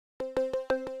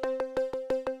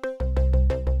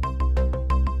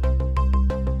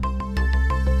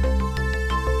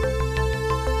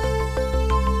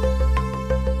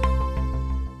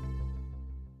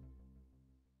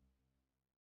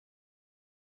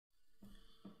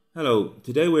Hello,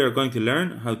 today we are going to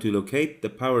learn how to locate the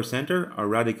power center or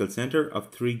radical center of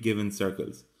three given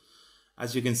circles.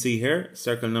 As you can see here,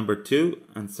 circle number 2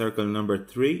 and circle number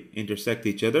 3 intersect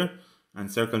each other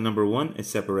and circle number 1 is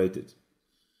separated.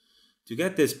 To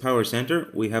get this power center,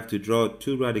 we have to draw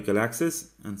two radical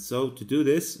axes, and so to do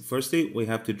this, firstly we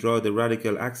have to draw the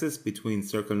radical axis between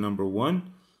circle number 1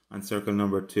 and circle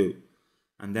number 2.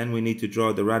 And then we need to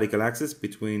draw the radical axis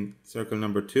between circle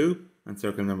number 2 and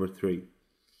circle number 3.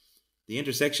 The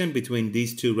intersection between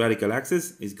these two radical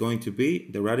axes is going to be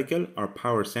the radical or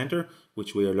power center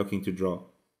which we are looking to draw.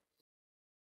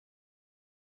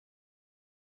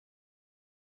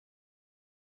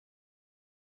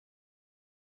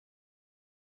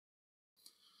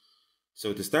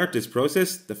 So to start this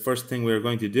process, the first thing we are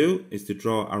going to do is to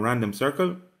draw a random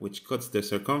circle which cuts the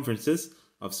circumferences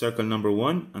of circle number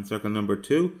 1 and circle number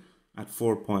 2 at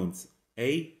 4 points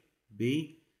A,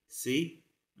 B, C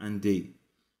and D,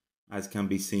 as can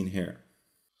be seen here.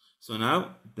 So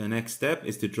now the next step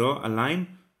is to draw a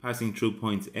line passing through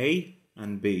points A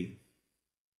and B.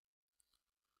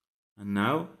 And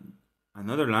now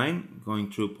another line going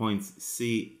through points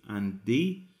C and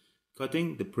D,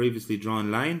 cutting the previously drawn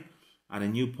line at a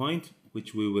new point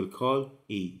which we will call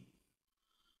E.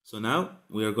 So now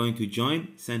we are going to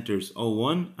join centers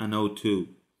O1 and O2.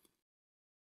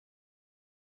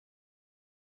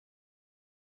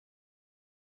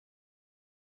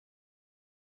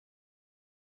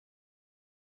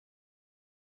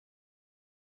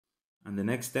 And the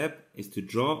next step is to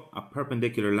draw a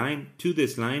perpendicular line to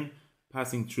this line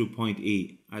passing through point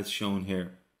E, as shown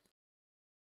here.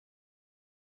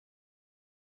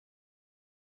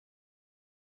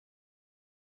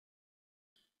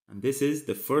 And this is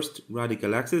the first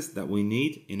radical axis that we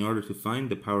need in order to find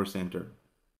the power center.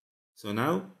 So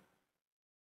now,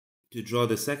 to draw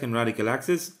the second radical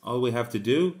axis, all we have to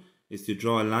do is to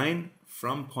draw a line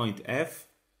from point F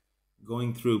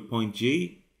going through point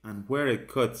G, and where it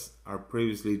cuts our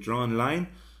previously drawn line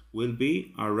will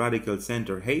be our radical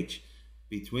center H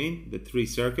between the three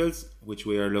circles which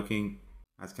we are looking,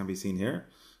 as can be seen here.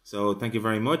 So thank you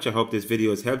very much. I hope this video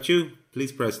has helped you.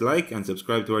 Please press like and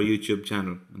subscribe to our YouTube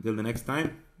channel. Until the next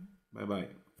time, bye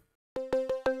bye.